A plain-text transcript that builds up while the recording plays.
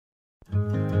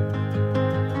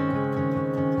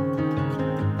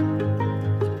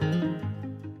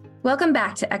Welcome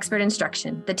back to Expert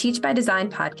Instruction, the Teach by Design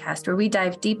podcast, where we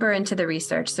dive deeper into the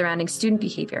research surrounding student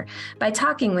behavior by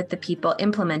talking with the people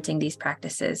implementing these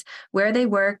practices, where they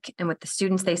work, and with the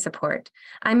students they support.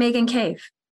 I'm Megan Cave.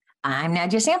 I'm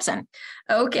Nadia Sampson.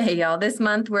 Okay, y'all, this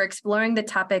month we're exploring the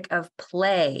topic of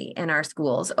play in our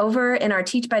schools. Over in our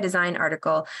Teach by Design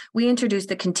article, we introduced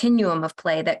the continuum of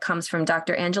play that comes from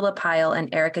Dr. Angela Pyle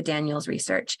and Erica Daniels'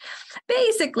 research.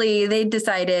 Basically, they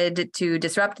decided to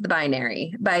disrupt the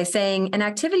binary by saying an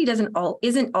activity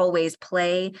isn't always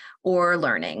play or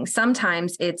learning.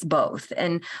 Sometimes it's both.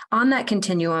 And on that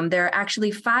continuum, there are actually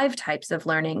 5 types of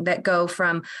learning that go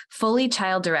from fully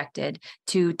child-directed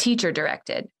to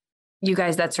teacher-directed. You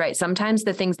guys, that's right. Sometimes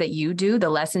the things that you do,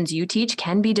 the lessons you teach,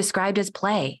 can be described as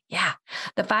play. Yeah.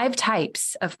 The 5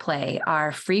 types of play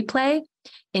are free play,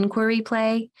 inquiry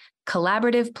play,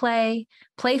 collaborative play,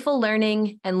 playful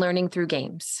learning, and learning through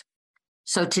games.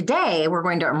 So today we're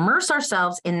going to immerse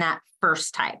ourselves in that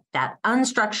first type, that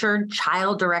unstructured,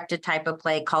 child-directed type of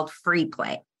play called free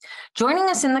play. Joining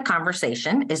us in the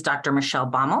conversation is Dr.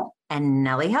 Michelle Bauml and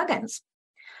Nellie Huggins.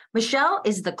 Michelle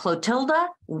is the Clotilda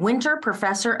Winter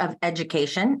Professor of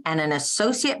Education and an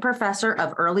Associate Professor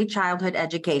of Early Childhood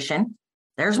Education.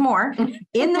 There's more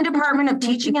in the Department of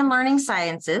Teaching and Learning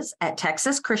Sciences at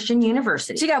Texas Christian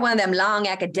University. She got one of them long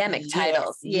academic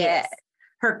titles. Yes.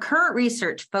 Her current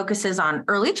research focuses on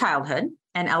early childhood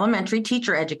and elementary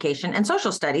teacher education and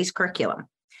social studies curriculum.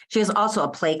 She is also a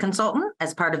play consultant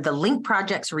as part of the Link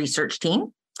Project's research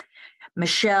team.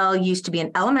 Michelle used to be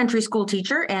an elementary school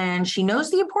teacher, and she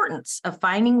knows the importance of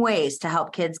finding ways to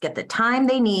help kids get the time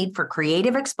they need for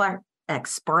creative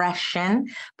expression,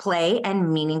 play,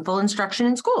 and meaningful instruction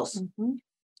in schools. Mm-hmm.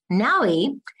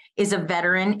 Nellie is a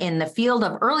veteran in the field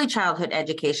of early childhood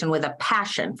education with a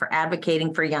passion for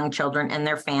advocating for young children and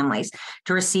their families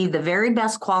to receive the very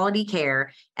best quality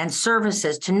care and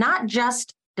services to not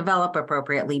just develop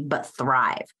appropriately, but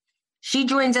thrive. She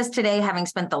joins us today, having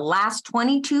spent the last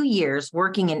 22 years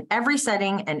working in every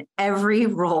setting and every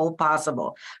role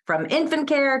possible, from infant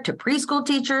care to preschool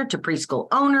teacher to preschool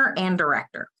owner and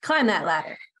director. Climb that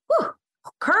ladder. Whew.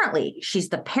 Currently, she's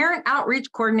the Parent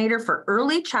Outreach Coordinator for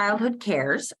Early Childhood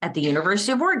Cares at the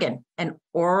University of Oregon, an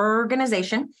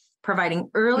organization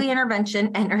providing early intervention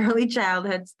and early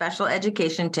childhood special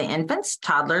education to infants,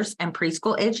 toddlers, and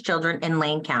preschool-age children in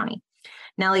Lane County.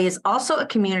 Nellie is also a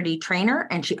community trainer,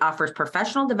 and she offers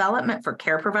professional development for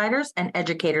care providers and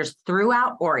educators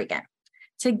throughout Oregon.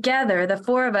 Together, the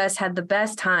 4 of us had the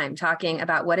best time talking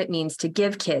about what it means to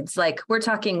give kids, like we're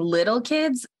talking little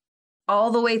kids,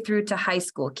 all the way through to high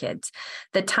school kids,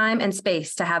 the time and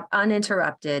space to have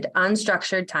uninterrupted,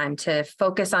 unstructured time to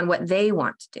focus on what they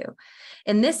want to do.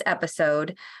 In this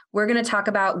episode, we're going to talk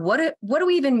about what do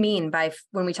we even mean by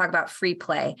when we talk about free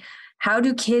play? How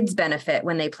do kids benefit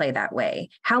when they play that way?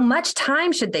 How much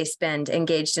time should they spend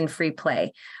engaged in free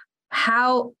play?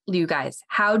 How in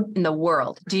the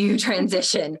world do you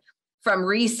transition from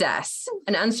recess,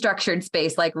 an unstructured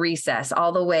space like recess,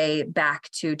 all the way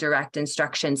back to direct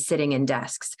instruction sitting in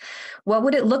desks? What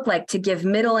would it look like to give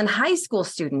middle and high school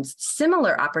students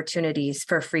similar opportunities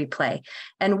for free play?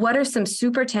 And what are some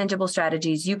super tangible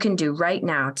strategies you can do right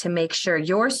now to make sure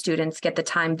your students get the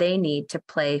time they need to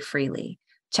play freely?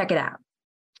 Check it out.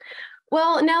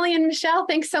 Well, Nellie and Michelle,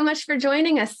 thanks so much for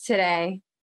joining us today.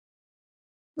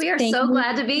 We are so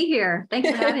glad to be here. Thanks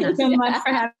for having us. Thank you so much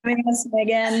for having us,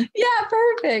 Megan. Yeah,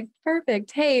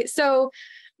 perfect. Hey, so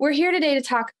we're here today to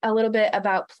talk a little bit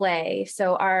about play.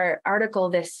 So our article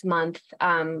this month,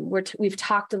 we've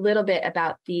talked a little bit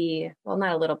about a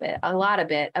lot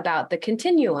of it about the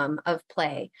continuum of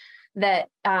play, that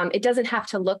it doesn't have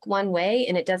to look one way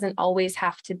and it doesn't always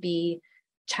have to be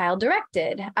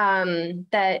child-directed,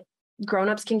 that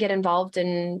grownups can get involved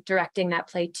in directing that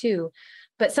play too.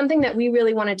 But something that we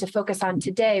really wanted to focus on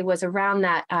today was around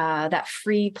that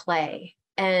free play.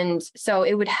 And so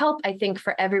it would help, I think,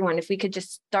 for everyone if we could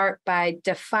just start by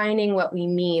defining what we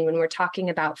mean when we're talking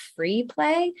about free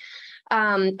play,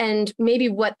 and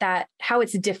maybe how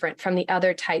it's different from the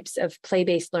other types of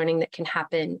play-based learning that can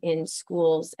happen in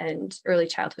schools and early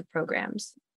childhood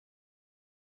programs.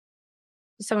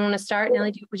 Does someone want to start?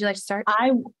 Nellie, would you like to start?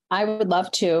 I would love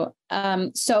to.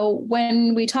 So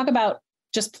when we talk about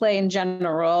just play in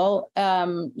general,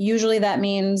 usually that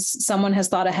means someone has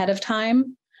thought ahead of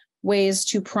time ways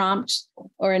to prompt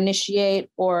or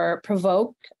initiate or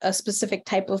provoke a specific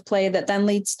type of play that then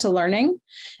leads to learning.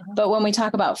 But when we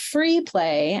talk about free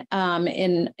play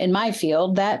in my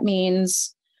field, that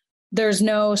means there's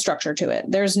no structure to it.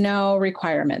 There's no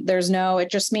requirement. It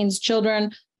just means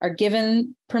children are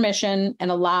given permission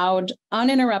and allowed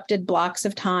uninterrupted blocks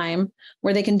of time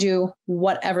where they can do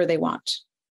whatever they want.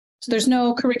 So there's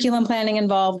no curriculum planning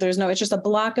involved. It's just a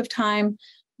block of time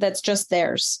that's just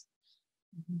theirs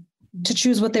to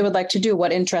choose what they would like to do,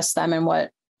 what interests them and what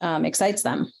excites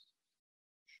them.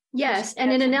 Yes.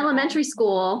 And in an elementary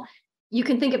school, you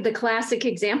can think of the classic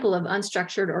example of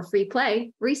unstructured or free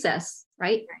play, recess,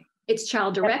 right? It's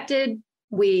child directed.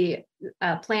 We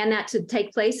plan that to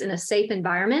take place in a safe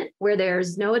environment where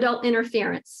there's no adult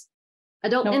interference.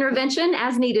 Adult intervention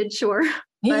as needed, sure.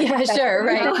 Yeah, sure,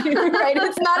 right. Right.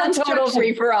 It's not a total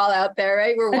free for all out there,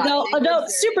 right? We're adult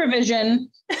supervision,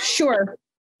 sure.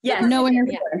 Yes. No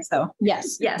interference, though.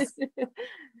 Yes. Yes.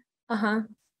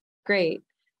 Great.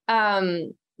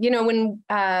 When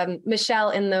Michelle,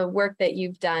 in the work that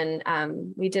you've done,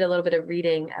 we did a little bit of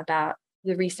reading about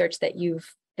the research that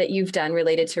you've done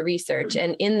related to research.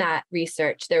 And in that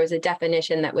research, there was a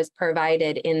definition that was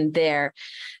provided in there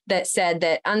that said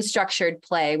that unstructured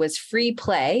play was free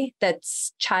play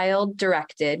that's child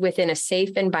directed within a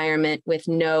safe environment with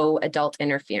no adult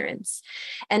interference.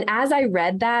 And as I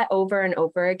read that over and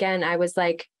over again, I was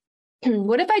like,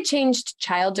 what if I changed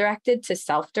child directed to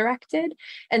self-directed?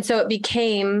 And so it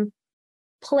became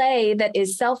play that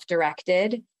is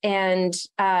self-directed and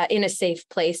in a safe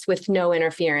place with no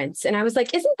interference. And I was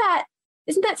like, isn't that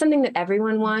something that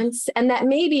everyone wants? And that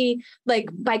maybe like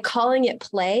by calling it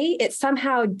play, it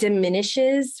somehow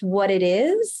diminishes what it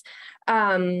is.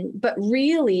 But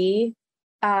really,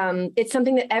 it's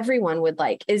something that everyone would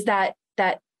like, is that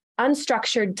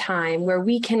unstructured time where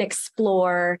we can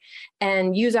explore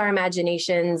and use our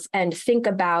imaginations and think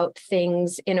about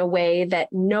things in a way that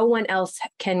no one else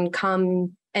can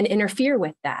come and interfere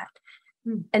with that.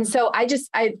 And so I just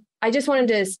wanted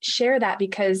to share that,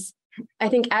 because I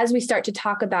think as we start to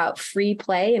talk about free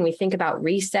play and we think about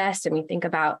recess and we think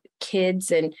about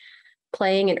kids and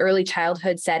playing in early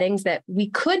childhood settings, that we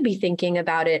could be thinking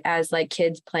about it as like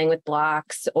kids playing with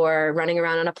blocks or running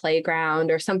around on a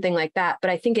playground or something like that. But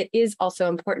I think it is also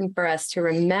important for us to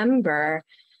remember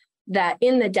that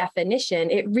in the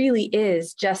definition, it really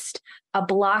is just a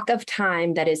block of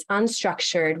time that is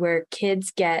unstructured, where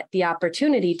kids get the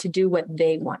opportunity to do what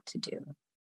they want to do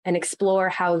and explore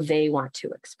how they want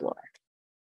to explore.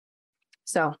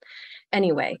 So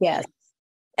anyway. Yes.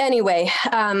 Anyway,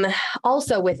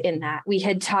 also within that, we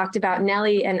had talked about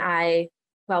Nellie and I,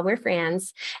 well, we're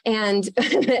friends. And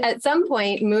at some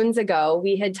point moons ago,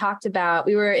 we had talked about,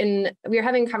 we were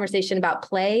having a conversation about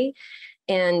play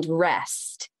and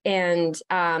rest. And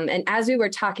as we were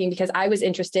talking, because I was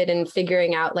interested in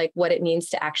figuring out like what it means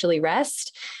to actually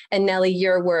rest. And Nellie,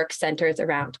 your work centers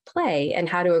around play and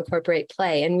how to incorporate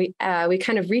play. And we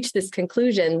kind of reached this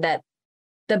conclusion that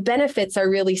the benefits are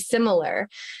really similar.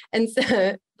 And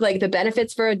so, like the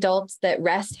benefits for adults that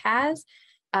rest has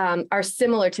are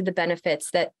similar to the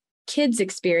benefits that kids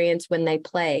experience when they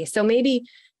play. So maybe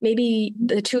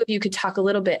the two of you could talk a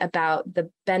little bit about the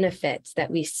benefits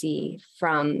that we see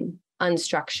from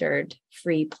unstructured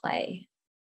free play.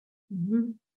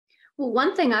 Mm-hmm. Well,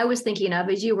 one thing I was thinking of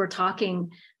as you were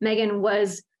talking, Megan,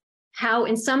 was how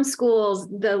in some schools,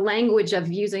 the language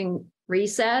of using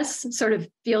recess sort of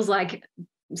feels like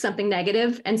something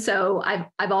negative. And so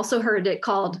I've also heard it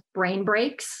called brain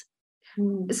breaks,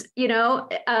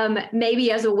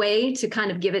 maybe as a way to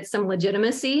kind of give it some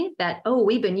legitimacy that, oh,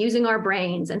 we've been using our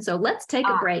brains. And so let's take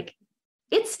a break.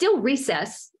 It's still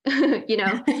recess, and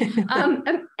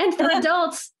for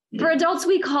adults,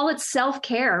 we call it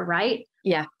self-care, right?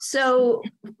 Yeah. So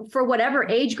for whatever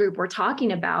age group we're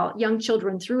talking about, young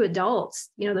children through adults,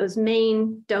 those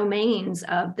main domains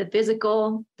of the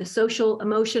physical, the social,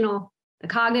 emotional, the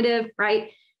cognitive,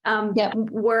 right?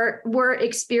 We're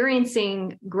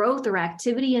experiencing growth or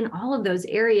activity in all of those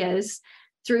areas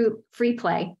through free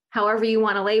play, however you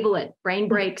want to label it, brain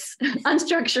breaks,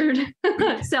 unstructured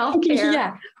self-care.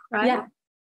 Yeah. Right. Yeah.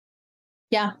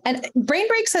 Yeah. And brain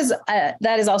breaks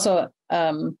that is also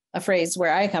a phrase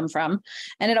where I come from.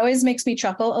 And it always makes me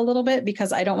chuckle a little bit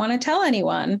because I don't want to tell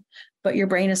anyone, but your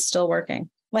brain is still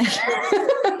working. Like,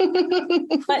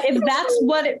 but if that's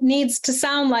what it needs to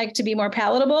sound like to be more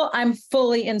palatable, I'm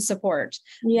fully in support.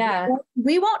 Yeah.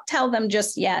 We won't tell them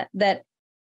just yet that,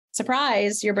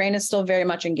 surprise, your brain is still very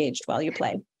much engaged while you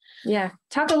play. Yeah.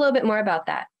 Talk a little bit more about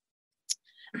that.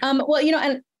 Well,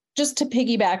 and just to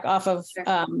piggyback off of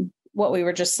what we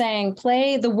were just saying,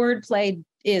 the word play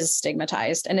is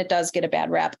stigmatized and it does get a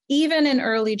bad rap. Even in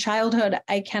early childhood,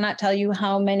 I cannot tell you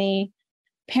how many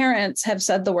parents have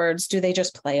said the words, do they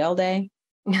just play all day?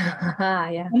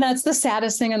 Yeah. And that's the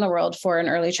saddest thing in the world for an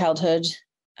early childhood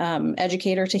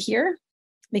educator to hear,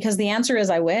 because the answer is,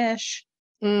 I wish.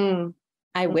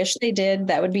 I wish they did.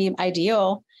 That would be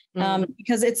ideal.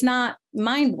 Because it's not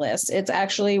mindless. It's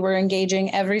actually, we're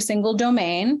engaging every single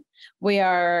domain. We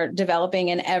are developing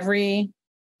in every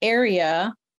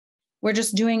area. We're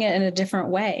just doing it in a different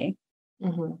way.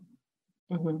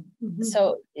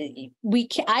 So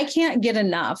I can't get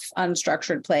enough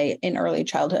unstructured play in early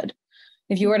childhood.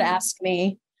 If you were to ask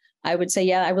me, I would say,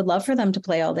 yeah, I would love for them to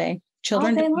play all day.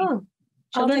 Children don't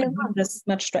have this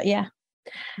much stress. Yeah.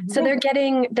 So they're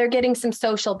getting some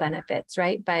social benefits,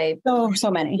 right? By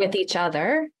so many with each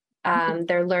other.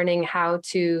 They're learning how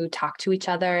to talk to each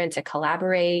other and to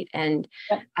collaborate, and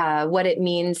what it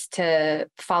means to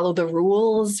follow the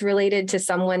rules related to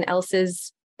someone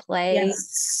else's play.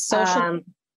 Yes.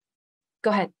 Go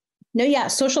ahead. No, yeah.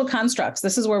 Social constructs.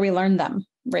 This is where we learn them,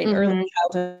 right? Early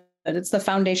childhood. It's the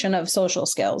foundation of social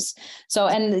skills. So,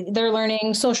 and they're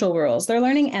learning social rules. They're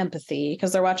learning empathy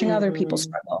because they're watching other people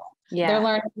struggle. Yeah. They're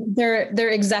learning their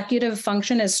executive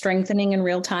function is strengthening in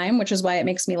real time, which is why it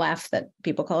makes me laugh that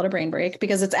people call it a brain break,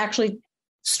 because it's actually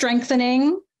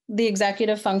strengthening the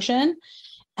executive function,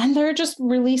 and they're just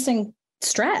releasing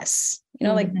stress,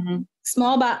 like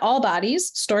all bodies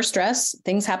store stress.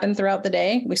 Things happen throughout the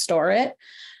day. We store it.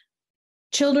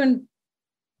 Children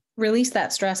release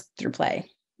that stress through play.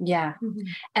 Yeah.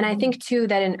 And I think too,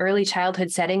 that in early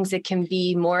childhood settings, it can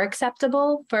be more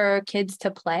acceptable for kids to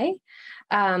play.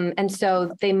 And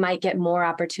so they might get more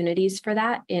opportunities for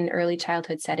that in early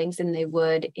childhood settings than they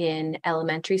would in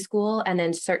elementary school. And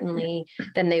then certainly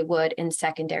than they would in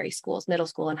secondary schools, middle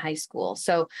school and high school.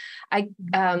 So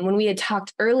when we had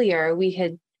talked earlier, we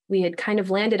had kind of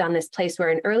landed on this place where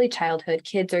in early childhood,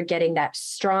 kids are getting that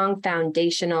strong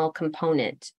foundational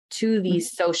component to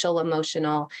these social,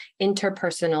 emotional,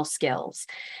 interpersonal skills.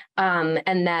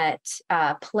 And that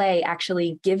play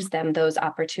actually gives them those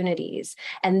opportunities.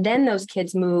 And then those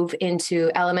kids move into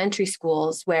elementary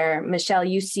schools where, Michelle,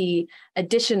 you see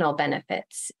additional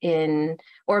benefits in,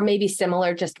 or maybe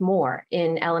similar, just more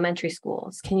in elementary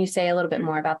schools. Can you say a little bit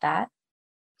more about that?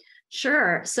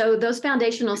 Sure. So those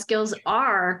foundational skills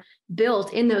are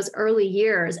built in those early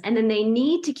years, and then they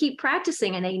need to keep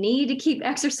practicing and they need to keep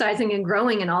exercising and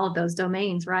growing in all of those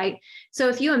domains, right? So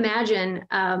if you imagine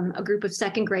a group of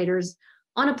second graders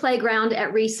on a playground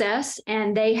at recess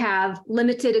and they have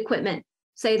limited equipment,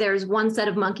 say there's one set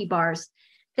of monkey bars,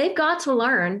 they've got to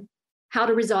learn how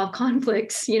to resolve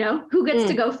conflicts, who gets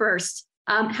to go first?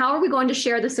 How are we going to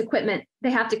share this equipment?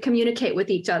 They have to communicate with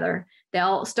each other.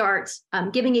 They'll start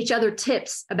giving each other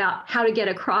tips about how to get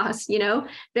across,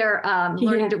 they're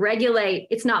learning to regulate.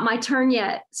 It's not my turn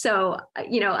yet. So,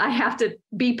 I have to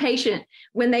be patient.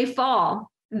 When they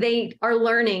fall, they are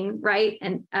learning, right?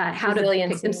 And how to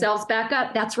pick themselves back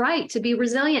up. That's right, to be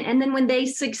resilient. And then when they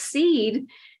succeed,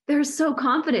 they're so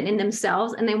confident in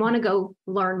themselves and they want to go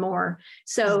learn more.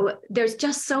 So there's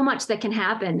just so much that can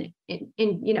happen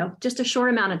in just a short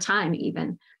amount of time,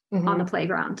 even on the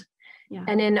playground. Yeah.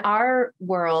 And in our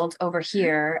world over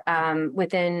here,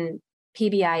 within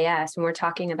PBIS, when we're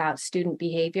talking about student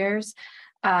behaviors,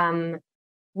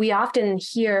 we often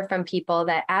hear from people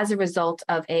that as a result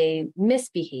of a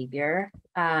misbehavior,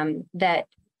 that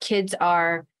kids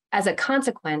are, as a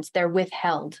consequence, they're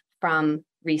withheld from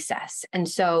recess. And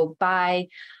so by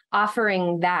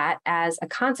offering that as a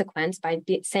consequence, by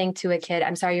saying to a kid,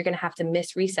 I'm sorry, you're going to have to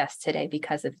miss recess today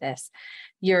because of this,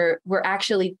 we're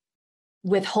actually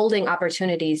withholding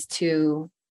opportunities to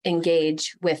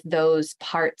engage with those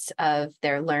parts of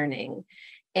their learning.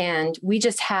 And we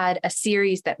just had a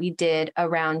series that we did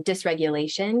around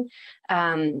dysregulation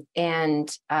and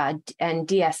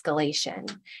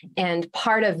de-escalation. And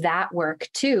part of that work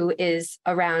too is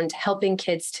around helping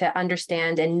kids to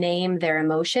understand and name their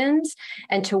emotions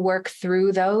and to work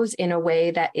through those in a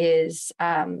way that is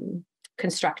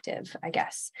constructive, I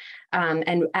guess.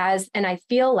 And I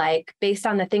feel like, based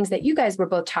on the things that you guys were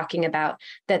both talking about,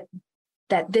 that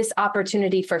this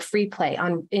opportunity for free play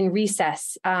in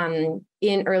recess,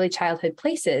 in early childhood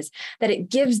places, that it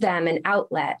gives them an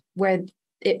outlet where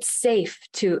it's safe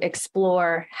to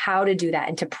explore how to do that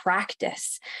and to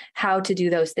practice how to do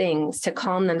those things to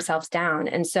calm themselves down.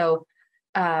 And so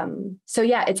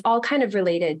yeah, it's all kind of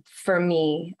related for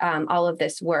me, all of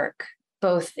this work,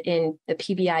 both in the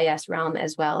PBIS realm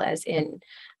as well as in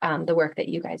the work that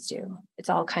you guys do.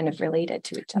 It's all kind of related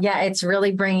to each other. Yeah, it's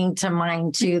really bringing to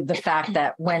mind too the fact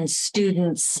that when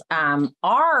students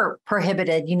are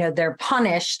prohibited, they're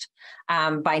punished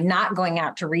by not going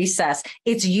out to recess,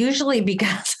 it's usually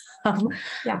because of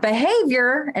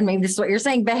behavior, and maybe this is what you're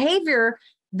saying, behavior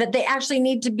that they actually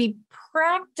need to be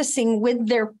practicing with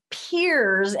their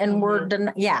peers and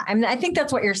I mean, I think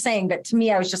that's what you're saying. But to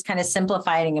me, I was just kind of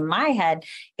simplifying in my head.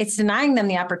 It's denying them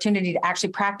the opportunity to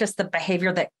actually practice the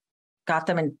behavior that got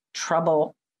them in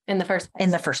trouble in the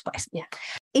first place. Yeah.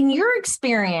 In your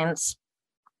experience,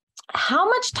 how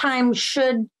much time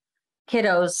should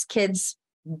kids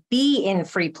be in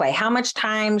free play? How much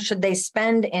time should they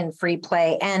spend in free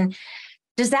play? And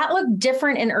does that look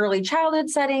different in early childhood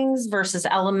settings versus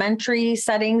elementary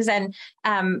settings? And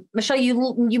Michelle,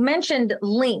 you mentioned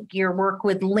Link, your work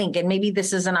with Link, and maybe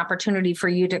this is an opportunity for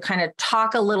you to kind of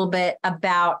talk a little bit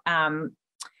about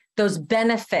those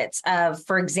benefits of,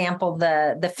 for example,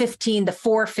 the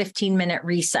 4 15-minute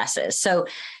recesses. So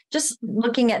just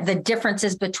looking at the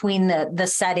differences between the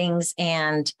settings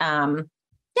and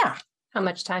how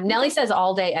much time? Nellie says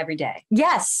all day, every day.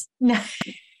 Yes.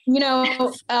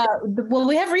 Well,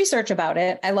 we have research about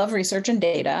it. I love research and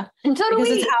data. And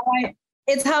totally.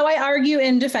 It's how I argue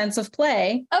in defense of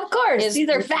play. Of course. These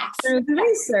are facts. Through the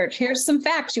research. Here's some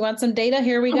facts. You want some data?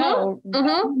 Here we go.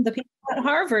 The people at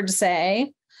Harvard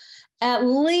say at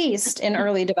least in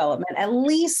early development, at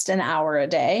least an hour a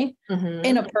day.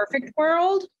 In a perfect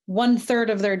world, 1/3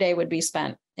 of their day would be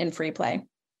spent in free play.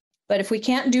 But if we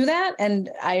can't do that, and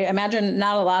I imagine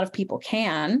not a lot of people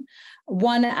can,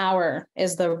 1 hour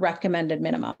is the recommended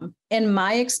minimum. In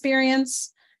my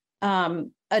experience,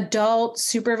 adult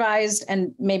supervised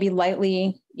and maybe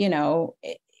lightly,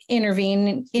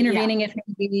 intervening if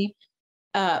maybe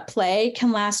play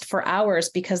can last for hours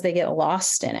because they get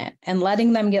lost in it. And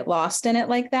letting them get lost in it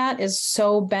like that is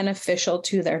so beneficial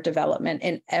to their development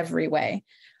in every way.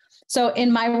 So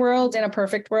in my world, in a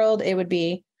perfect world, it would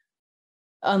be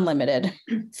unlimited,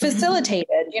 facilitated,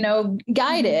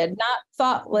 guided,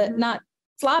 not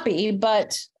sloppy,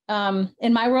 but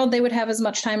in my world, they would have as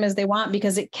much time as they want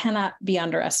because it cannot be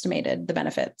underestimated, the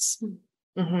benefits.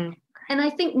 And I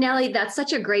think, Nellie, that's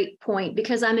such a great point,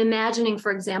 because I'm imagining,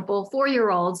 for example,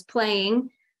 4-year-olds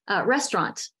playing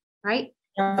restaurant, right?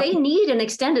 They need an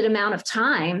extended amount of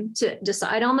time to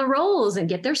decide on the roles and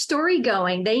get their story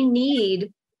going. They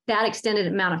need that extended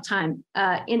amount of time.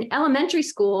 In elementary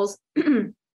schools,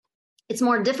 it's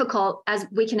more difficult, as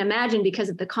we can imagine, because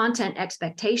of the content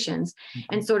expectations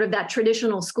and sort of that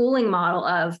traditional schooling model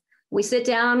of we sit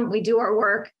down, we do our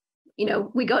work,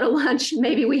 we go to lunch,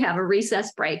 maybe we have a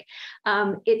recess break.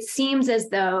 It seems as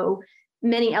though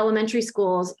many elementary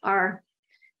schools are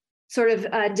sort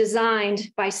of designed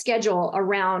by schedule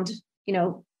around,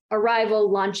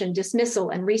 arrival, lunch, and dismissal,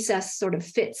 and recess sort of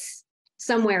fits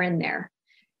somewhere in there.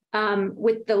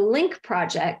 With the LINK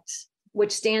project,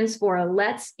 which stands for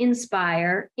Let's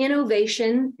Inspire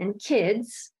Innovation in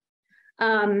Kids,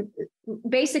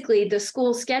 basically the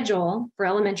school schedule for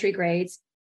elementary grades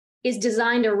is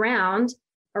designed around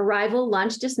arrival,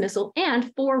 lunch, dismissal,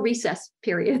 and 4 recess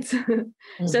periods.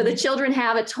 So the children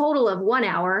have a total of 1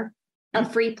 hour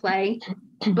of free play,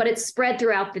 but it's spread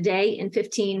throughout the day in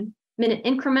 15-minute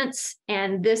increments.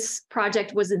 And this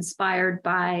project was inspired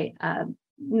by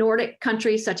Nordic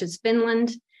countries such as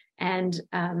Finland, and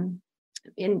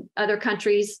in other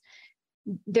countries,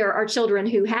 there are children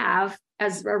who have,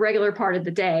 as a regular part of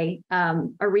the day,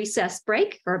 a recess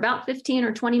break for about 15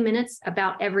 or 20 minutes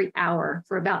about every hour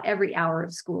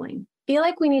of schooling. I feel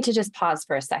like we need to just pause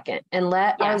for a second and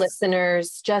let our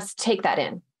listeners just take that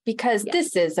in, because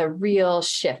this is a real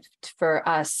shift for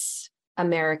us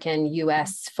American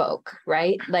US folk,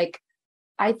 right? Like,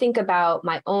 I think about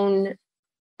my own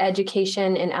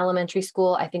education in elementary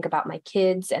school. I think about my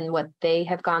kids and what they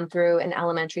have gone through in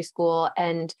elementary school.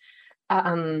 And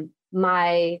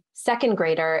my second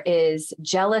grader is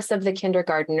jealous of the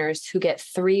kindergartners who get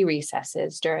 3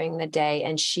 recesses during the day,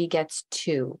 and she gets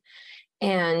 2.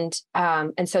 And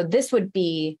so this would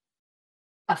be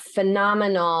a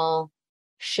phenomenal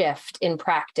shift in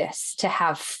practice to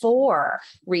have 4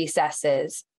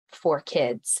 recesses for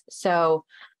kids. So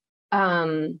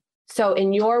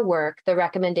in your work, the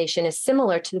recommendation is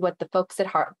similar to what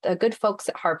the good folks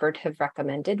at Harvard have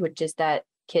recommended, which is that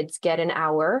kids get an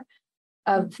hour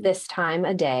of this time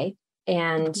a day.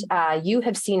 And you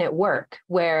have seen it work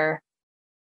where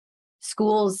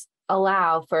schools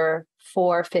allow for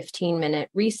 4 15-minute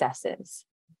recesses,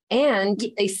 and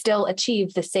they still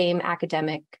achieve the same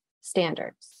academic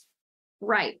standards.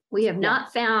 Right. We have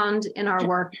not found in our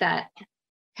work that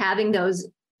having those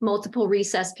multiple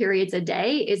recess periods a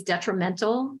day is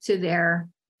detrimental to their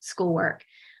schoolwork.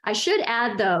 I should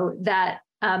add, though, that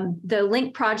the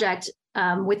LINK project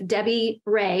with Debbie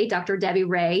Ray. Dr. Debbie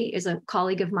Ray is a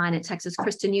colleague of mine at Texas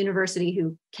Christian University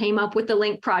who came up with the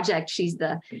LINK project. She's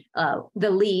the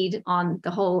lead on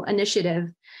the whole initiative.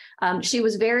 She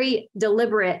was very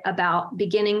deliberate about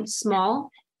beginning small.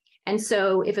 And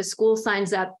so if a school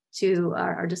signs up to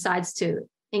or decides to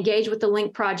engage with the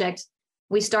LINK project,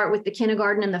 we start with the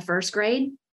kindergarten and the first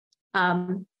grade.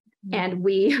 And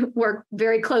we work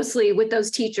very closely with those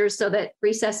teachers so that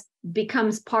recess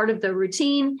becomes part of the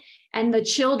routine. And the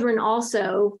children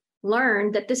also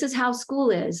learn that this is how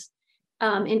school is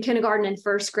in kindergarten and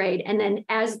first grade. And then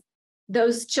as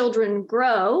those children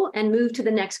grow and move to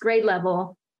the next grade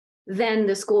level, then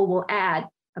the school will add,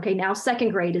 okay, now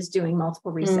second grade is doing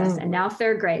multiple recess and now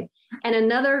third grade. And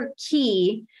another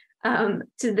key to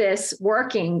this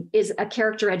working is a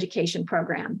character education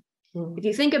program. If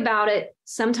you think about it,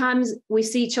 sometimes we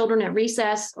see children at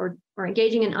recess or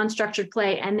engaging in unstructured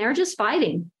play, and they're just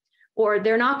fighting, or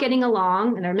they're not getting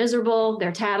along and they're miserable,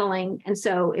 they're tattling. And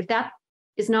so if that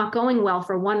is not going well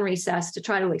for one recess, to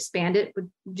try to expand it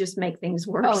would just make things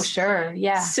worse. Oh, sure.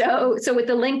 Yeah. So with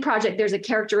the LINK project, there's a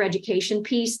character education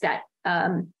piece that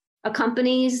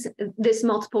accompanies this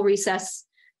multiple recess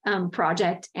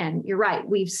project. And you're right,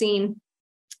 we've seen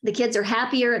the kids are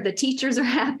happier, the teachers are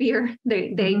happier.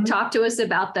 They talk to us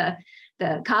about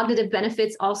the cognitive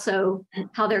benefits, also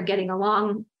how they're getting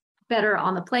along better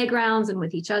on the playgrounds and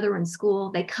with each other in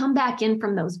school. They come back in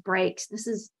from those breaks. This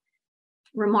is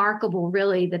remarkable,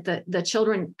 really, that the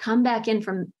children come back in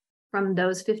from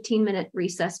those 15-minute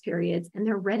recess periods and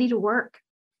they're ready to work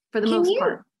for the most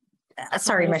part.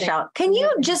 Sorry, Michelle. Can you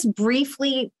just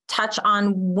briefly touch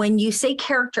on, when you say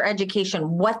character education,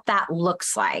 what that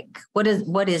looks like? What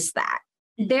is that?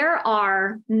 There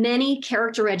are many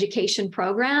character education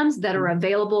programs that are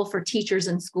available for teachers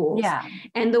in schools. Yeah.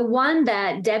 And the one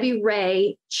that Debbie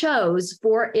Ray chose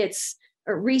for its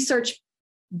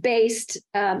research-based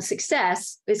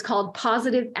success is called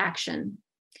Positive Action.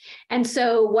 And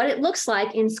so what it looks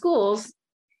like in schools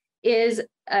is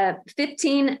a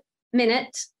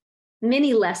 15-minute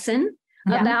mini lesson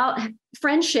about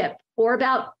friendship or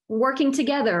about working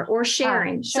together or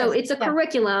sharing. Sure. So it's a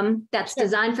curriculum that's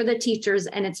designed for the teachers,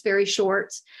 and it's very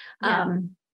short.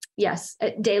 Yes,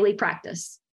 daily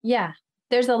practice. Yeah.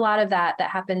 There's a lot of that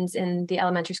happens in the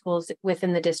elementary schools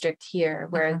within the district here,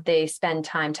 where they spend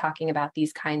time talking about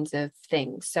these kinds of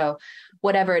things. So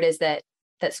whatever it is that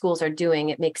schools are doing,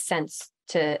 it makes sense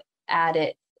to add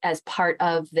it as part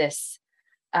of this,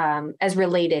 as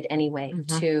related anyway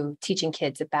to teaching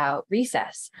kids about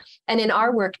recess. And in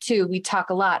our work too, we talk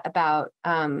a lot about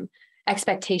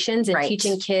expectations and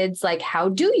teaching kids, like, how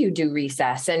do you do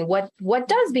recess, and what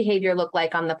does behavior look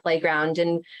like on the playground,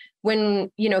 and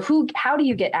when, how do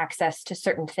you get access to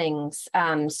certain things?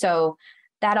 So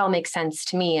that all makes sense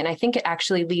to me. And I think it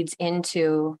actually leads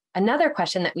into another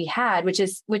question that we had, which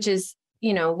is,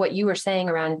 what you were saying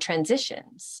around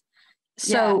transitions.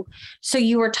 So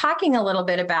you were talking a little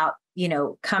bit about,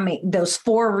 coming those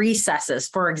 4 recesses,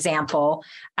 for example.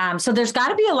 So there's got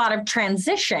to be a lot of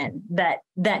transition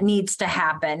that needs to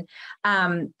happen.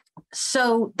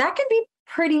 So that can be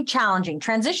pretty challenging.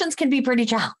 Transitions can be pretty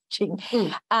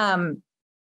challenging.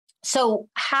 So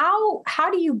how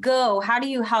do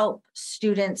you help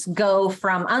students go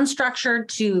from unstructured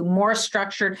to more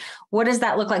structured? What does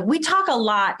that look like? We talk a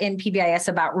lot in PBIS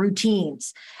about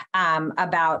routines,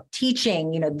 about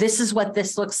teaching, this is what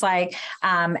this looks like,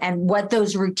 and what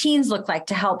those routines look like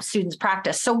to help students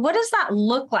practice. So what does that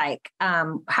look like?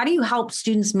 How do you help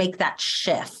students make that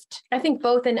shift? I think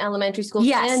both in elementary school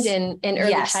and in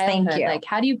early childhood. Thank you. Like,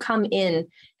 how do you come in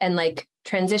and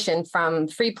transition from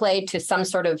free play to some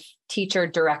sort of teacher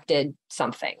directed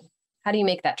something? How do you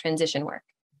make that transition work?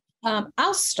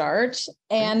 I'll start.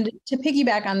 And to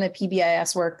piggyback on the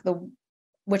PBIS work,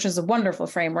 which is a wonderful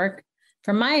framework,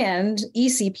 from my end,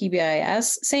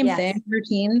 ECPBIS, same thing,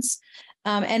 routines.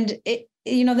 And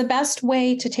the best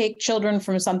way to take children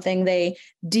from something they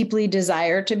deeply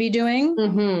desire to be doing,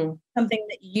 something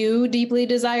that you deeply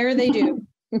desire they do,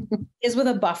 is with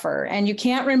a buffer. And you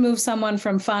can't remove someone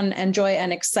from fun and joy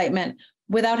and excitement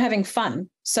without having fun.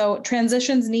 So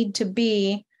transitions need to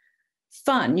be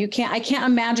fun. I can't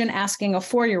imagine asking a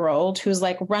 4-year-old who's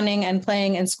running and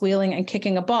playing and squealing and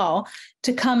kicking a ball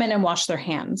to come in and wash their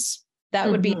hands. That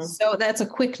would be that's a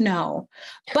quick no.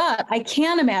 But I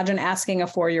can imagine asking a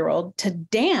 4-year-old to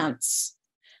dance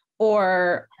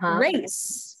or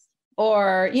race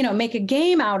or, make a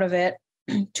game out of it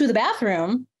to the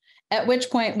bathroom, at which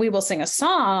point we will sing a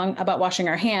song about washing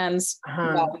our hands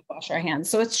while we wash our hands.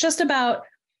 So it's just about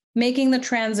making the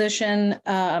transition,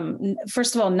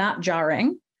 first of all, not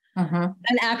jarring, Mhm.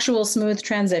 an actual smooth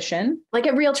transition. Like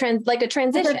a real transition.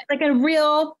 Like a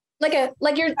real,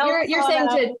 Like you're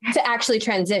saying to actually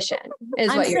transition is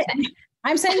what you're saying.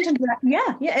 I'm saying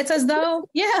yeah. It's as though,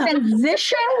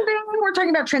 Transition. We're talking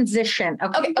about transition.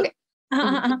 Okay.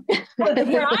 But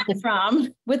where I'm from,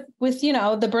 with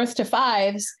the birth to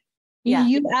fives,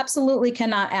 you absolutely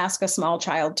cannot ask a small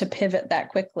child to pivot that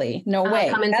quickly. No way.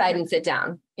 Come inside and sit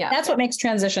down. Yeah, that's what makes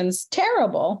transitions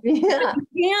terrible. Yeah,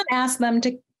 you can't ask them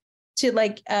to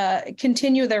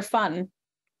continue their fun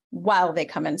while they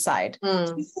come inside.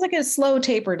 It's like a slow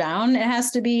taper down. It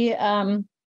has to be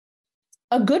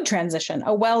a good transition,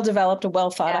 a well-developed, a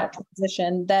well-thought-out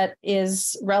transition that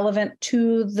is relevant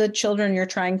to the children you're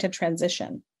trying to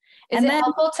transition. Is it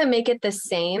helpful to make it the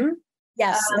same?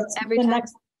 Yes. Every time?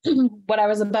 What I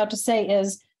was about to say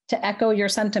is to echo your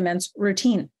sentiments,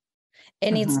 routine.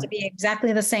 It needs to be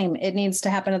exactly the same. It needs to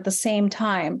happen at the same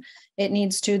time.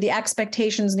 The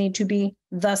expectations need to be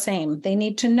the same. They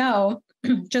need to know,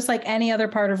 just like any other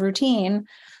part of routine,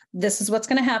 this is what's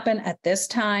going to happen at this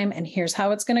time, and here's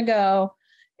how it's going to go.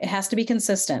 It has to be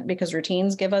consistent because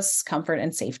routines give us comfort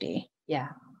and safety. Yeah.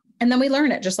 And then we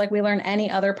learn it just like we learn any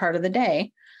other part of the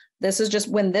day. This is just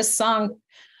when this song,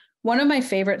 one of my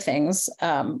favorite things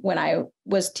when I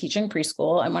was teaching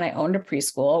preschool and when I owned a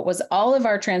preschool was all of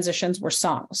our transitions were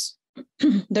songs.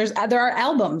 There are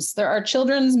albums. There are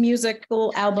children's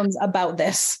musical albums about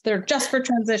this. They're just for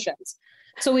transitions.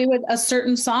 So a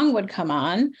certain song would come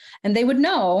on and they would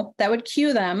know, that would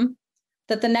cue them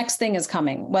that the next thing is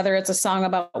coming, whether it's a song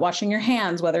about washing your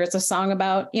hands, whether it's a song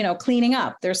about, cleaning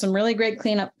up. There's some really great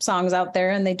cleanup songs out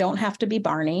there and they don't have to be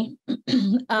Barney.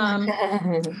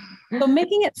 So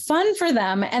making it fun for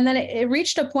them. And then it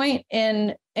reached a point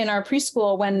in our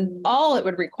preschool when all it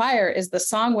would require is the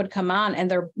song would come on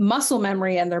and their muscle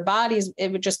memory and their bodies,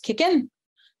 it would just kick in.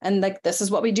 And like, this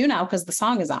is what we do now because the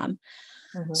song is on.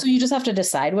 So you just have to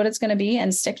decide what it's going to be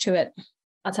and stick to it.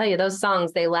 I'll tell you, those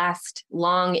songs, they last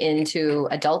long into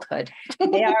adulthood.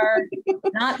 They are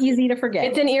not easy to forget.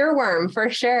 It's an earworm for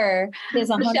sure.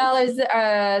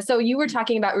 Michelle, so you were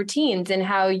talking about routines and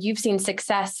how you've seen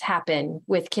success happen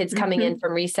with kids coming in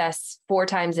from recess 4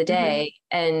 times a day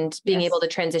and being able to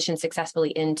transition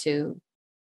successfully into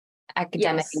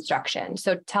academic instruction.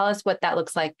 So tell us what that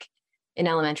looks like in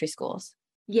elementary schools.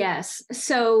 Yes.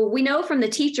 So we know from the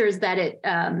teachers that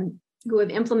who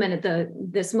have implemented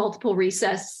this multiple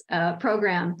recess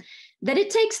program, that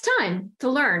it takes time to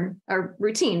learn a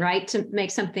routine, right? To make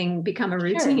something become a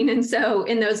routine. Sure. And so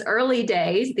in those early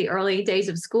days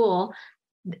of school,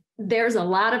 there's a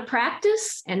lot of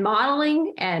practice and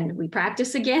modeling, and we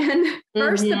practice again.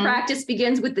 First, the practice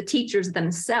begins with the teachers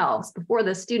themselves before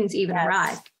the students even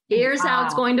arrive. Here's how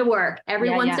it's going to work.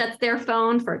 Everyone sets their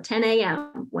phone for 10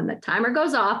 a.m. When the timer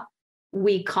goes off,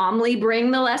 we calmly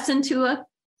bring the lesson to a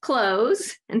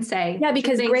close and say,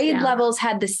 because grade levels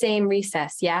had the same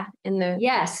recess.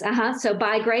 Yes. So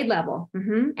by grade level,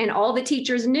 and all the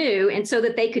teachers knew, and so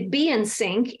that they could be in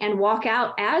sync and walk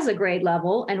out as a grade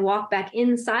level and walk back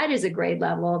inside as a grade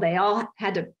level, they all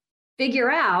had to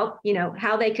figure out,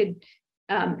 how they could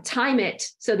time it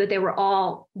so that they were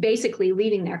all basically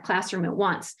leaving their classroom at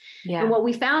once. And what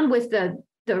we found with the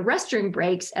restroom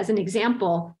breaks, as an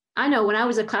example, I know when I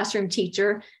was a classroom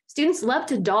teacher, students love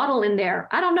to dawdle in there.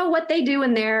 I don't know what they do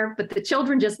in there, but the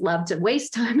children just love to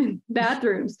waste time in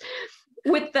bathrooms.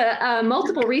 With the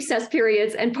multiple recess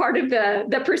periods, and part of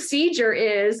the procedure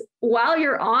is while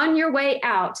you're on your way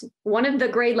out, one of the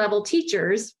grade level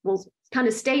teachers will kind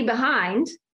of stay behind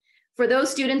for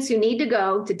those students who need to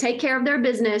go to take care of their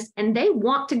business, and they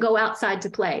want to go outside to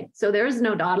play. So there's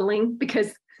no dawdling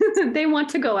because they want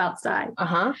to go outside.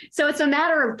 So it's a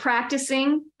matter of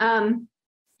practicing.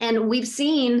 And we've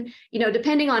seen,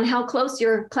 depending on how close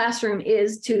your classroom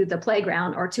is to the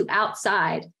playground or to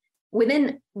outside,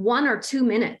 within 1 or 2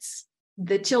 minutes,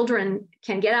 the children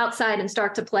can get outside and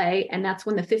start to play. And that's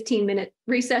when the 15-minute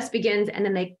recess begins. And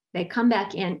then they come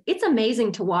back in. It's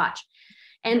amazing to watch.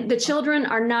 And the children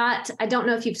are not, I don't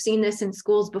know if you've seen this in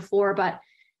schools before, but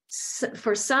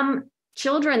for some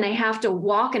children, they have to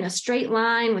walk in a straight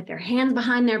line with their hands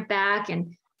behind their back,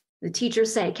 and the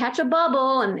teachers say, catch a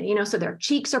bubble. And, so their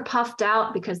cheeks are puffed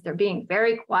out because they're being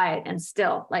very quiet and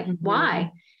still. Like,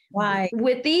 why?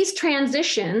 With these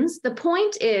transitions, the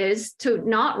point is to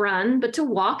not run, but to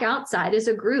walk outside as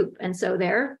a group. And so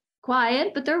they're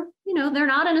quiet, but they're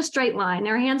not in a straight line.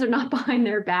 Their hands are not behind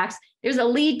their backs. There's a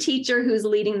lead teacher who's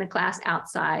leading the class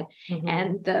outside.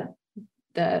 And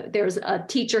there's a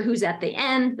teacher who's at the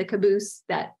end, the caboose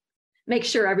that make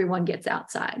sure everyone gets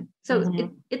outside. So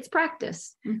it's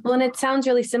practice. Well, and it sounds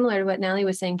really similar to what Nellie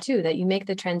was saying too, that you make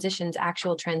the transitions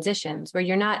actual transitions where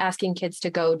you're not asking kids to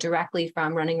go directly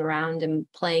from running around and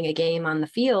playing a game on the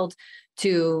field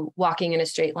to walking in a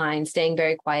straight line, staying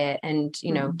very quiet and,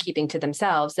 keeping to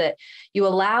themselves, that you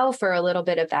allow for a little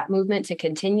bit of that movement to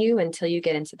continue until you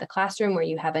get into the classroom where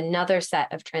you have another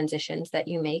set of transitions that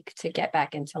you make to get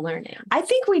back into learning. I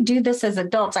think we do this as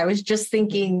adults. I was just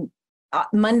thinking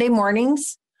Monday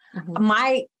mornings,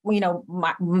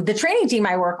 the training team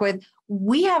I work with,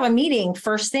 we have a meeting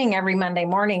first thing every Monday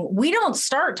morning. We don't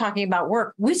start talking about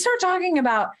work. We start talking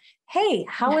about, hey,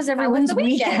 how was everyone's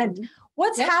weekend?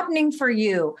 What's happening for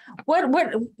you? What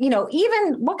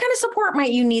even what kind of support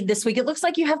might you need this week? It looks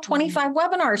like you have 25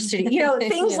 webinars to do,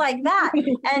 things like that.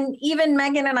 And even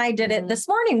Megan and I did it this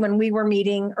morning when we were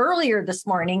meeting earlier this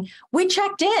morning. We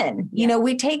checked in,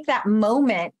 we take that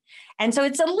moment. And so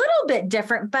it's a little bit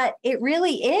different, but it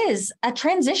really is a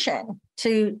transition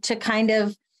to kind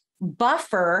of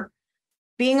buffer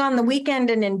being on the weekend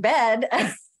and in bed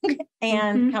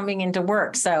and coming into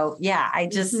work. So I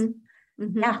just,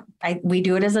 we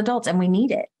do it as adults and we need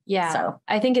it. Yeah. So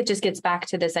I think it just gets back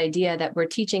to this idea that we're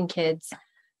teaching kids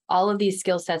all of these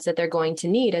skill sets that they're going to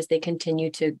need as they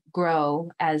continue to grow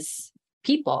as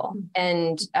people.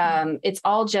 And it's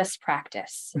all just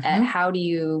practice at how do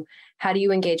you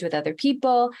engage with other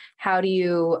people? How do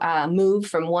you move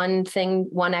from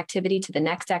one activity to the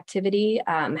next activity?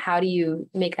 How do you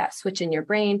make that switch in your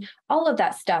brain? All of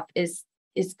that stuff is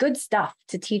good stuff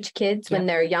to teach kids when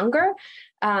they're younger.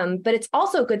 But it's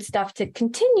also good stuff to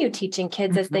continue teaching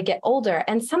kids as they get older.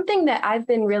 And something that I've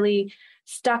been really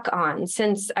stuck on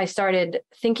since I started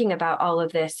thinking about all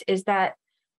of this is that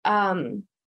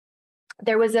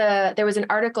there was an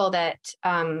article that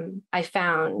I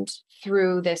found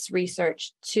through this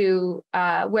research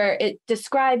where it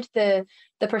described the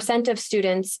percent of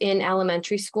students in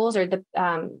elementary schools, or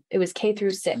it was K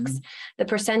through 6, the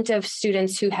percent of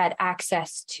students who had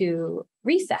access to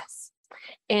recess.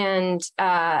 And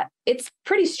it's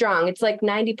pretty strong. It's like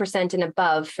 90% and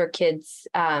above for kids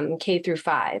K through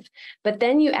 5. But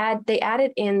then they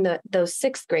added in those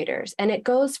 6th graders, and it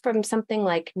goes from something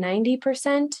like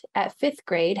 90% at 5th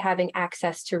grade having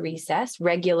access to recess,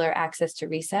 regular access to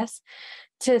recess,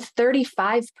 to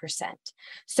 35%.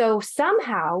 So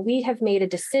somehow we have made a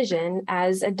decision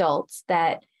as adults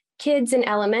that kids in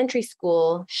elementary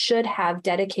school should have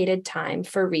dedicated time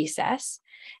for recess.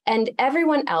 And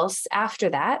everyone else after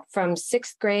that, from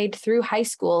 6th grade through high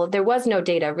school, there was no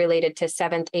data related to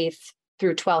 7th, 8th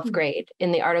through 12th grade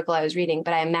in the article I was reading,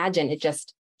 but I imagine it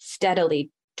just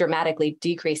steadily, dramatically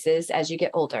decreases as you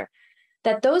get older,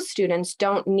 that those students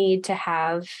don't need to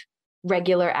have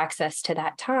regular access to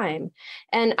that time.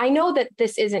 And I know that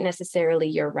this isn't necessarily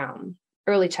your realm.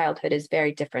 Early childhood is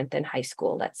very different than high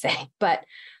school, let's say, but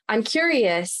I'm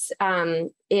curious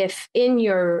if in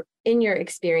your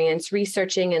experience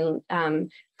researching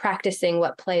and practicing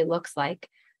what play looks like,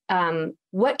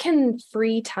 what can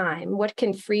free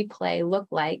play look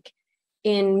like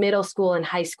in middle school and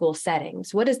high school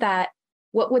settings? What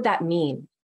would that mean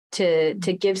to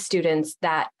give students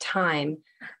that time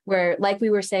where, like we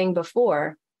were saying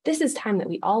before, this is time that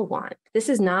we all want. This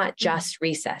is not just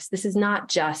recess. This is not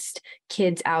just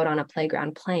kids out on a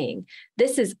playground playing.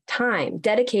 This is time,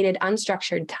 dedicated,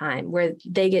 unstructured time where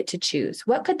they get to choose.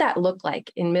 What could that look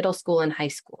like in middle school and high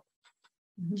school?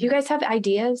 Do you guys have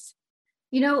ideas?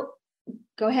 Go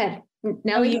ahead.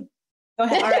 Nellie. Go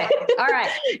ahead. All right.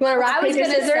 You want to rock, paper,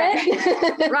 scissors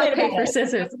it? Rock, paper,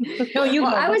 scissors. No, you go.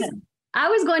 I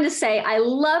was going to say, I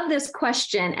love this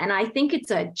question, and I think it's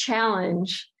a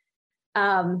challenge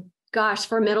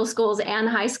for middle schools and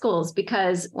high schools,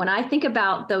 because when I think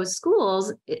about those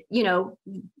schools,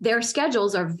 their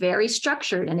schedules are very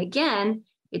structured. And again,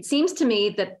 it seems to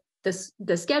me that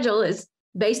the schedule is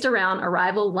based around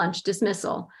arrival, lunch,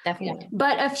 dismissal. Definitely.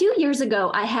 But a few years ago,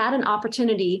 I had an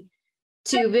opportunity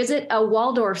to visit a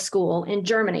Waldorf school in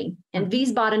Germany, in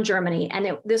Wiesbaden, Germany.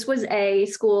 And this was a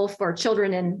school for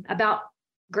children in about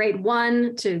grade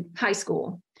 1 to high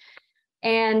school.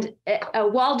 And a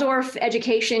Waldorf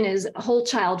education is whole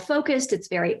child focused. It's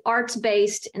very arts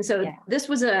based. And so this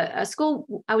was a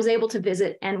school I was able to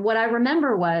visit. And what I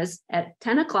remember was at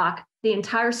 10 o'clock, the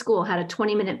entire school had a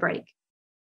 20-minute break.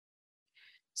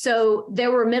 So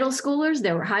there were middle schoolers,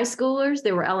 there were high schoolers,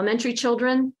 there were elementary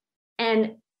children,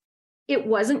 and it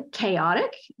wasn't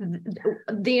chaotic.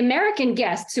 The American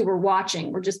guests who were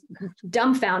watching were just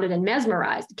dumbfounded and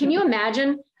mesmerized. Can you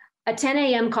imagine a 10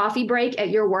 a.m. coffee break at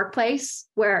your workplace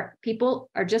where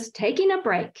people are just taking a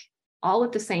break all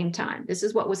at the same time? This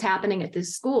is what was happening at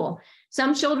this school.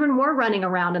 Some children were running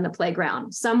around in the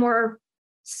playground. Some were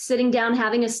sitting down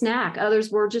having a snack.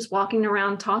 Others were just walking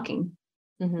around talking.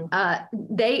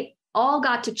 They all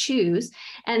got to choose.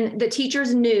 And the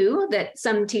teachers knew that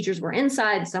some teachers were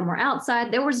inside, some were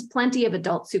outside. There was plenty of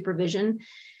adult supervision.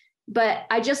 But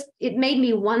it made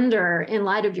me wonder, in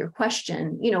light of your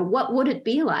question, what would it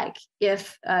be like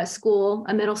if a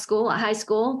middle school, a high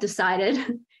school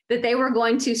decided that they were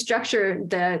going to structure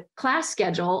the class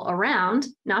schedule around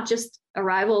not just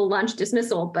arrival, lunch,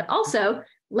 dismissal, but also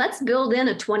let's build in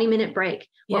a 20-minute break.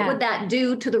 What would that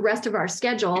do to the rest of our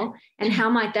schedule? And how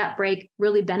might that break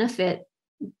really benefit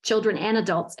children and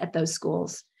adults at those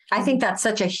schools? I think that's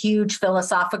such a huge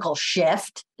philosophical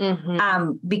shift,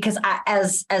 because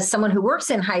as someone who works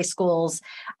in high schools,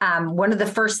 one of the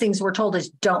first things we're told is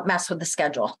don't mess with the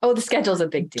schedule. Oh, the schedule's a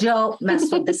big deal. Don't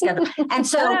mess with the schedule. And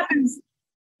so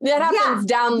that happens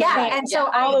down the line. And so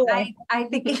I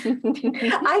think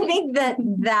I think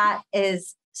that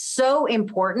is so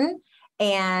important.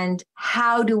 And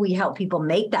how do we help people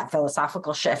make that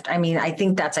philosophical shift? I mean, I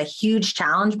think that's a huge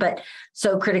challenge, but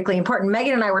so critically important.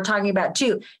 Megan and I were talking about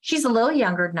too. She's a little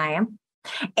younger than I am.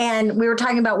 And we were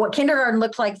talking about what kindergarten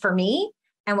looked like for me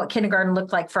and what kindergarten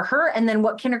looked like for her. And then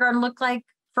what kindergarten looked like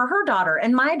for her daughter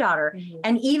and my daughter.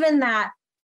 And even that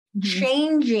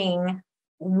changing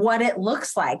what it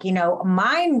looks like,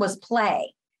 mine was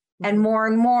play, and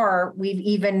more we've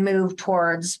even moved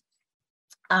towards,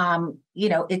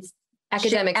 it's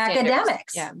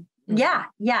academics. Yeah.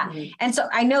 And so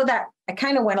I know that I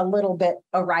kind of went a little bit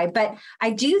awry, but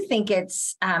I do think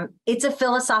it's a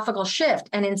philosophical shift.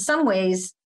 And in some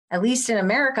ways, at least in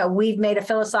America, we've made a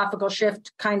philosophical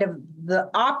shift kind of the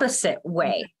opposite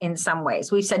way in some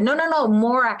ways. We've said, no,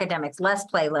 more academics, less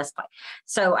play.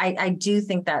 So I do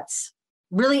think that's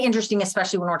really interesting,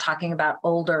 especially when we're talking about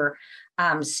older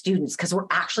students, because we're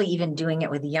actually even doing it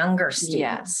with younger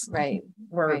students. Yeah, right.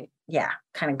 We're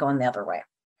kind of going the other way.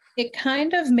 It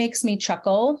kind of makes me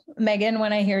chuckle, Megan,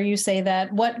 when I hear you say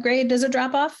that. What grade does it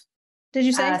drop off? Did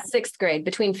you say? Sixth grade,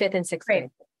 between fifth and sixth grade.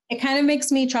 It kind of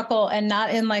makes me chuckle, and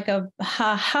not in like a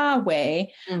ha-ha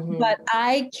way, but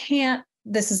I can't,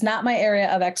 this is not my area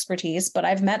of expertise, but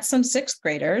I've met some sixth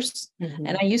graders,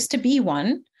 and I used to be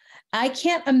one. I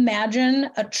can't imagine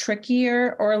a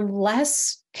trickier or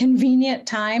less convenient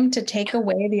time to take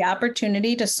away the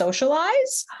opportunity to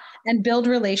socialize and build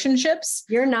relationships.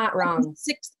 You're not wrong.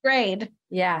 Sixth grade.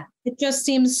 Yeah. It just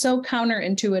seems so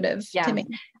counterintuitive to me.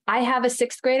 I have a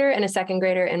sixth grader and a second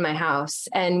grader in my house.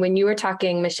 And when you were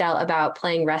talking, Michelle, about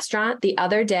playing restaurant the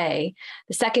other day,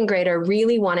 the second grader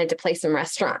really wanted to play some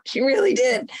restaurant. She really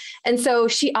did. And so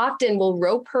she often will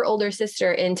rope her older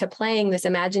sister into playing this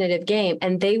imaginative game,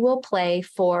 and they will play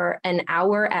for an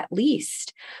hour at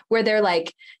least, where they're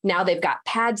like, now they've got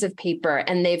pads of paper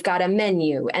and they've got a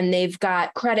menu and they've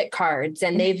got credit cards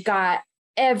and they've got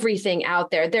everything out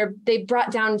there. They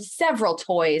brought down several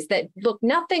toys that look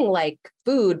nothing like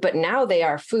food, but now they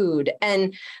are food.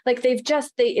 And like they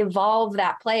evolve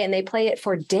that play and they play it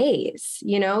for days.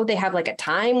 They have like a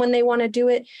time when they want to do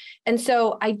it. And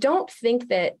so I don't think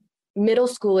that middle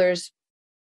schoolers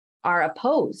are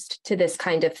opposed to this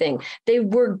kind of thing. They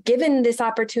were given this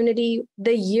opportunity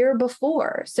the year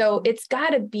before. So it's got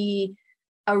to be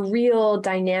a real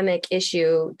dynamic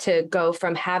issue to go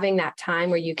from having that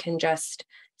time where you can just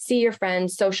see your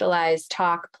friends, socialize,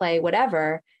 talk, play,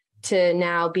 whatever, to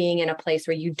now being in a place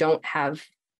where you don't have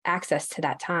access to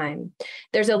that time.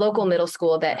 There's a local middle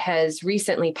school that has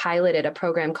recently piloted a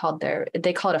program called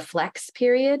they call it a flex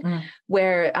period,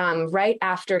 where right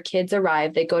after kids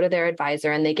arrive, they go to their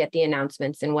advisor and they get the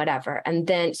announcements and whatever. And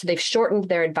then, so they've shortened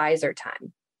their advisor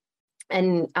time,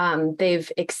 and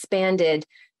they've expanded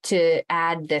to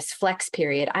add this flex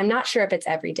period. I'm not sure if it's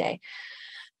every day,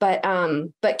 but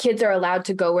kids are allowed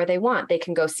to go where they want. They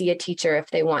can go see a teacher if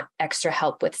they want extra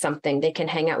help with something. They can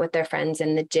hang out with their friends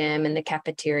in the gym, in the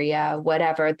cafeteria,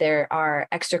 whatever. There are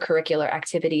extracurricular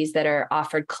activities that are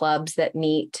offered, clubs that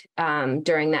meet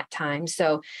during that time.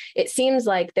 So it seems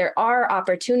like there are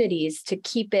opportunities to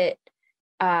keep it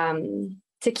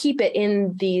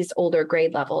in these older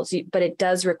grade levels, but it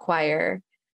does require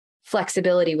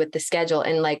flexibility with the schedule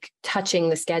and like touching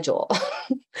the schedule,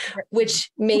 which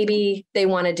maybe they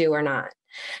want to do or not.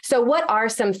 So what are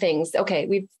some things? Okay,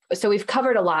 we've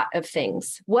covered a lot of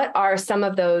things. What are some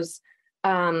of those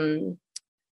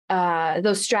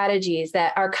strategies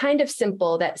that are kind of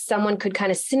simple that someone could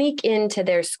kind of sneak into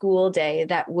their school day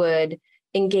that would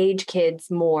engage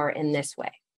kids more in this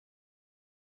way?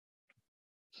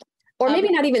 Or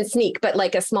maybe not even sneak, but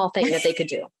like a small thing that they could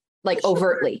do, like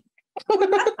overtly.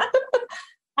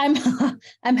 I'm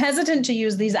hesitant to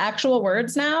use these actual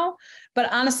words now,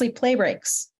 but honestly, play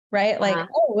breaks, right? Like,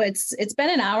 oh, it's been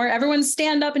an hour. Everyone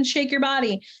stand up and shake your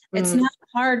body. It's not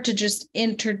hard to just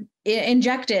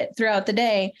inject it throughout the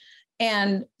day.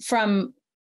 And from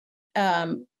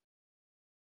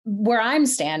where I'm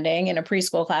standing in a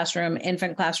preschool classroom,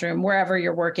 infant classroom, wherever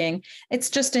you're working, it's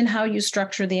just in how you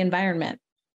structure the environment,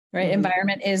 right?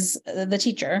 Environment is the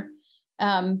teacher.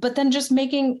 But then just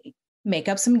make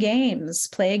up some games,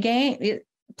 play a game.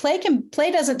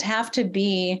 Play doesn't have to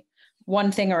be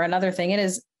one thing or another thing. It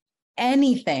is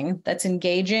anything that's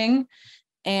engaging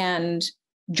and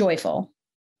joyful.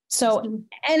 So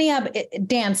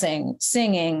dancing,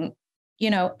 singing,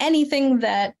 anything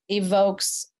that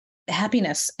evokes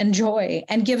happiness and joy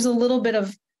and gives a little bit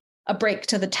of a break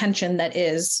to the tension that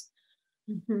is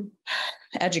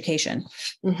education.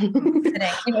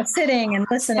 Sitting and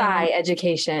listening. Spy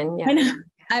education. Yeah.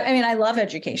 I mean, I love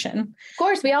education. Of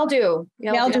course, we all do. We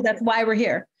all do. That's why we're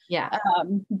here. Yeah.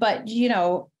 But,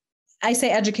 I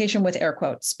say education with air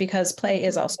quotes because play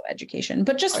is also education,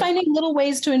 but just finding little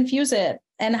ways to infuse it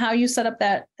and how you set up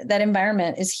that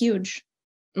environment is huge.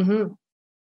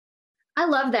 I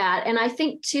love that. And I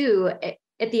think too,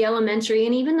 at the elementary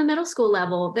and even the middle school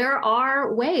level, there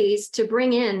are ways to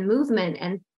bring in movement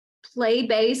and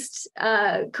play-based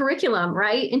curriculum,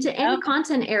 right? Into any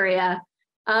content area.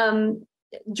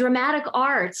 Dramatic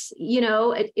arts,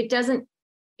 it doesn't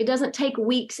take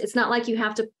weeks. It's not like you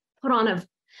have to put on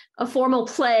a formal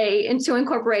play and to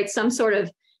incorporate some sort of,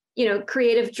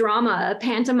 creative drama, a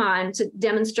pantomime to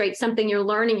demonstrate something you're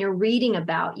learning, you're reading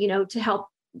about, to help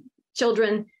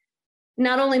children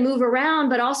not only move around,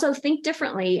 but also think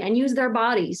differently and use their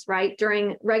bodies, right,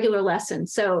 during regular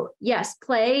lessons. So yes,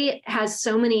 play has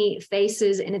so many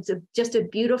faces and it's just a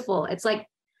beautiful,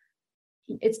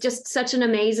 it's just such an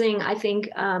amazing, I think,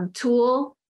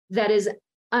 tool that is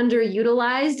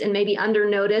underutilized and maybe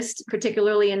undernoticed,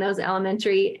 particularly in those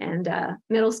elementary and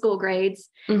middle school grades.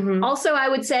 Also, I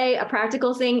would say a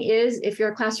practical thing is if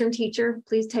you're a classroom teacher,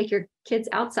 please take your kids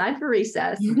outside for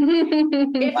recess. If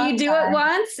you do it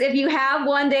once, if you have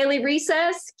one daily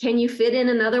recess, can you fit in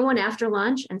another one after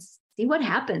lunch and see what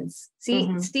happens?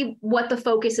 See what the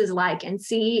focus is like and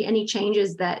see any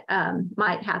changes that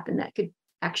might happen that could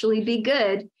actually be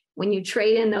good when you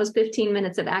trade in those 15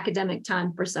 minutes of academic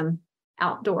time for some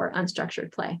outdoor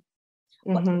unstructured play.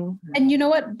 And you know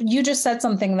what? You just said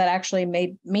something that actually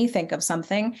made me think of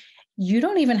something. You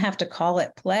don't even have to call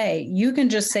it play. You can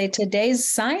just say today's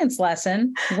science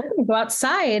lesson, we're going to go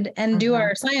outside and do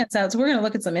our science out. So we're going to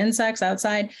look at some insects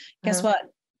outside. Guess what?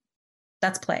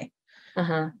 That's play.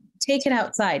 Take it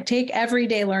outside. Take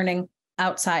everyday learning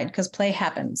outside because play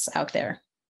happens out there.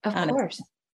 Of course.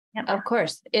 Yep. Of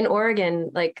course. In Oregon,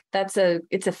 like it's a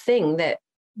thing that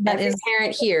every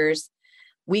parent hears.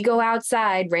 We go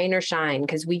outside, rain or shine,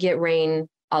 because we get rain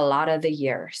a lot of the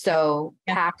year. So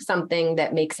pack something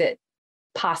that makes it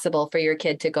possible for your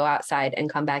kid to go outside and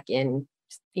come back in,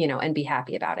 and be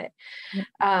happy about it.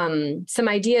 Some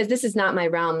ideas, this is not my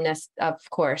realm, of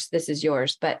course, this is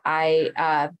yours, but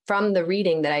from the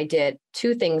reading that I did,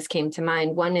 two things came to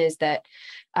mind. One is that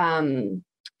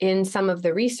in some of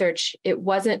the research, it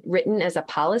wasn't written as a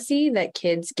policy that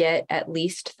kids get at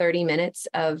least 30 minutes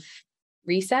of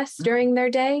recess during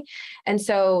their day. And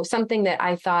so something that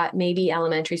I thought maybe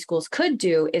elementary schools could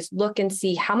do is look and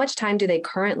see how much time do they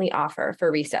currently offer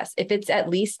for recess. If it's at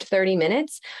least 30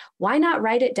 minutes, why not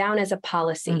write it down as a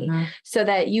policy so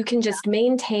that you can just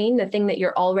maintain the thing that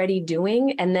you're already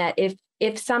doing, and that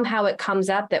if somehow it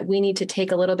comes up that we need to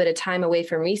take a little bit of time away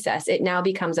from recess, it now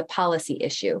becomes a policy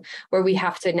issue where we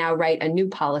have to now write a new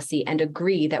policy and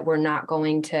agree that we're not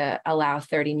going to allow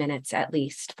 30 minutes at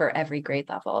least for every grade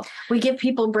level. We give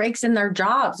people breaks in their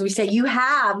jobs. We say, you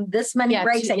have this many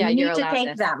breaks and you need to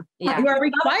take them. You are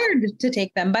required to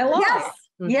take them by law.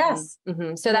 Yes.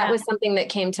 So that was something that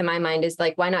came to my mind, is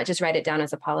like, why not just write it down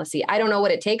as a policy? I don't know what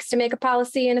it takes to make a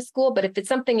policy in a school, but if it's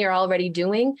something you're already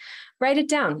doing, write it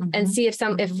down and see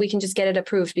if we can just get it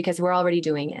approved, because we're already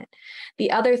doing it. The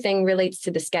other thing relates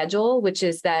to the schedule, which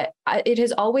is that it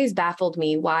has always baffled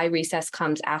me why recess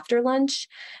comes after lunch.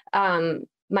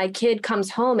 My kid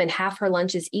comes home and half her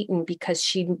lunch is eaten because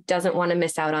she doesn't want to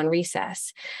miss out on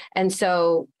recess. And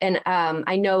so,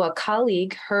 I know a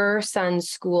colleague, her son's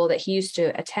school that he used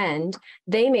to attend,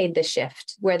 they made the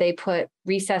shift where they put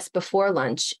recess before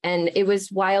lunch, and it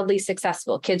was wildly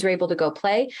successful. Kids were able to go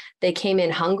play. They came in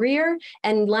hungrier,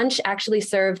 and lunch actually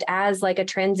served as like a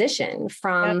transition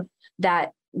from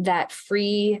that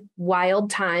free wild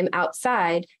time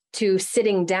outside to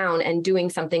sitting down and doing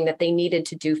something that they needed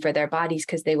to do for their bodies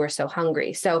because they were so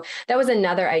hungry. So that was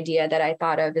another idea that I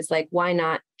thought of, is like, why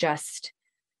not just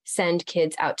send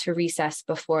kids out to recess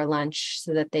before lunch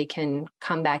so that they can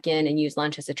come back in and use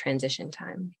lunch as a transition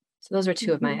time. So those are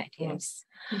two of my ideas.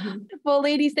 Well,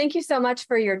 ladies, thank you so much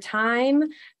for your time,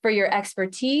 for your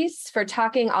expertise, for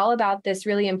talking all about this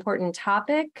really important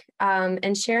topic,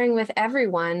 and sharing with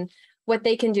everyone what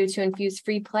they can do to infuse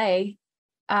free play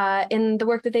in the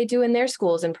work that they do in their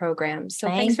schools and programs. So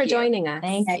thanks for joining us.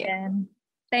 Thank you.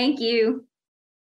 Thank you.